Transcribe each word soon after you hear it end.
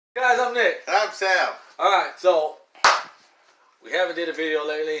Guys, I'm Nick. And I'm Sam. Alright, so we haven't did a video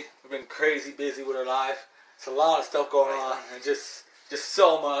lately. We've been crazy busy with our life. It's a lot of stuff going on and just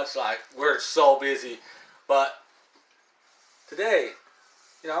so much. Like, we're so busy. But today,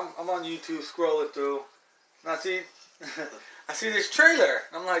 you know, I'm on YouTube scrolling through and I see this trailer.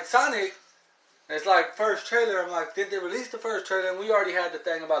 I'm like, Sonic. And it's like first trailer. I'm like, did they release the first trailer? And we already had the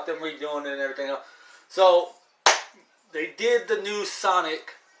thing about them redoing it and everything else. So they did the new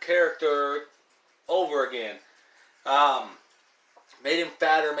Sonic character over again. Made him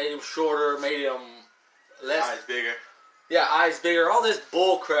fatter, made him shorter, made him less. Eyes bigger. Yeah, eyes bigger. All this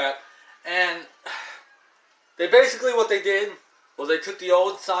bull crap. And they basically, what they did was they took the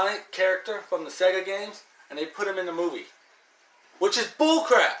old Sonic character from the Sega games and they put him in the movie, which is bull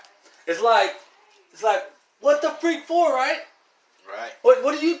crap. It's like what the freak for, right? Right. What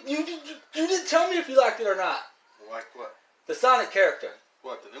do you didn't tell me if you liked it or not. Like what? The Sonic character.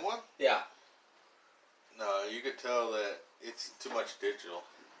 What, the new one? Yeah. No, you could tell that it's too much digital.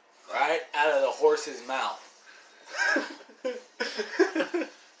 Right out of the horse's mouth. No,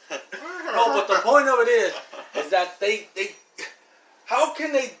 but the point of it is that they how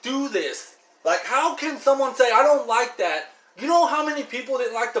can they do this? Like, how can someone say, I don't like that? You know how many people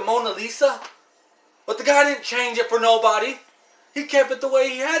didn't like the Mona Lisa? But the guy didn't change it for nobody. He kept it the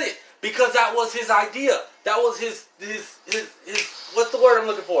way he had it. Because that was his idea. That was his what's the word I'm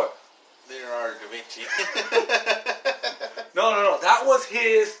looking for? Leonardo da Vinci. No. That was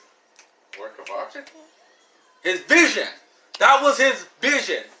his Work of art? his vision. That was his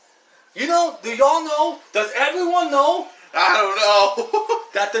vision. You know, do y'all know? Does everyone know? I don't know.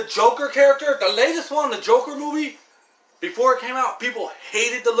 That the Joker character, the latest one, the Joker movie, before it came out, people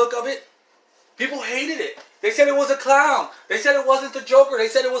hated the look of it. People hated it. They said it was a clown. They said it wasn't the Joker. They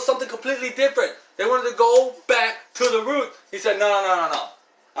said it was something completely different. They wanted to go back to the roots. He said, no.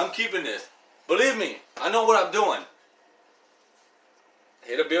 I'm keeping this. Believe me, I know what I'm doing.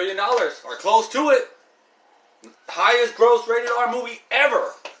 Hit $1 billion or close to it. Highest gross rated R movie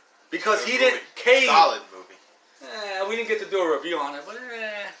ever. Because he didn't cave. Solid movie. We didn't get to do a review on it, but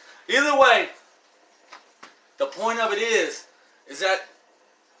either way, the point of it is that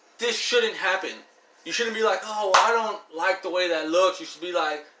this shouldn't happen. You shouldn't be like, oh, I don't like the way that looks. You should be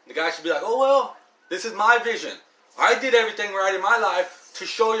like, the guy should be like, oh, well, this is my vision. I did everything right in my life to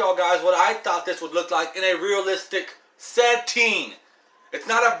show y'all guys what I thought this would look like in a realistic setting. It's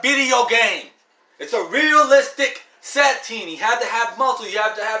not a video game. It's a realistic setting. He had to have muscle. He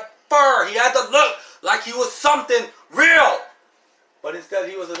had to have fur. He had to look like he was something real. But instead,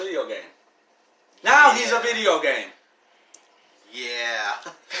 he was a video game. Now he's a video game. Yeah.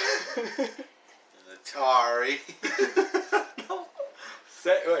 Atari. No.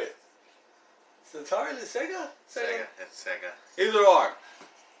 Wait. Is Atari the Sega? Sega. It's Sega. Either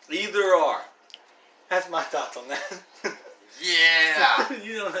or. That's my thoughts on that. Yeah.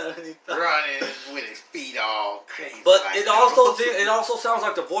 You don't have any thoughts. Running with his feet all crazy. But it also sounds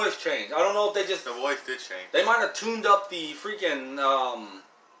like the voice changed. I don't know if they just... The voice did change. They might have tuned up the freaking...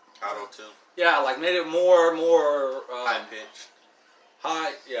 Auto-tune. Yeah, like made it more... high-pitched.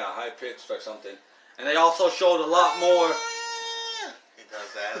 High-pitched or something. And they also showed a lot more... He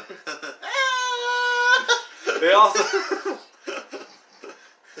does that. They also...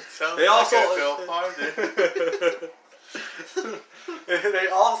 They also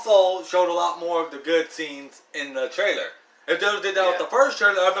showed a lot more of the good scenes in the trailer. If they did that with the first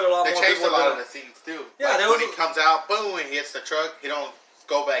trailer, I bet a lot more. They changed a lot of the scenes too. Yeah, like when he comes out, boom, and he hits the truck. He don't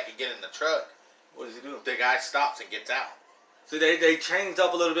go back and get in the truck. What does he do? The guy stops and gets out. See, they changed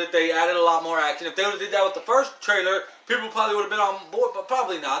up a little bit. They added a lot more action. If they would have did that with the first trailer, people probably would have been on board, but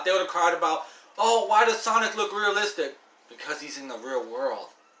probably not. They would have cried about, oh, why does Sonic look realistic? Because he's in the real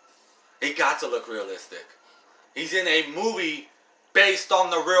world. He got to look realistic. He's in a movie based on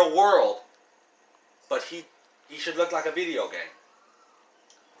the real world. But he should look like a video game.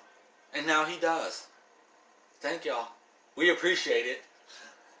 And now he does. Thank y'all. We appreciate it.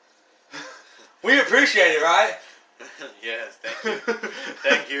 We appreciate it, right? Yes, thank you.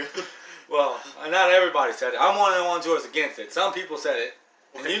 Thank you. Well, not everybody said it. I'm one of the ones who was against it. Some people said it.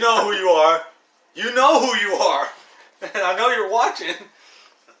 And you know who you are. You know who you are. And I know you're watching.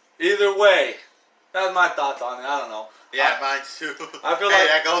 Either way, that's my thoughts on it. I don't know. Yeah, mine too. I feel like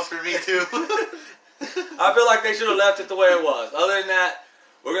that goes for me too. I feel like they should have left it the way it was. Other than that,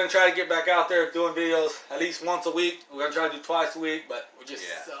 we're going to try to get back out there doing videos at least once a week. We're going to try to do twice a week, but we're just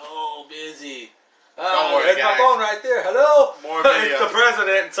so busy. Don't worry, there's my phone right there. Hello? More videos. It's the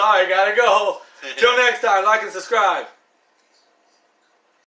president. Sorry, gotta go. Till next time, like and subscribe.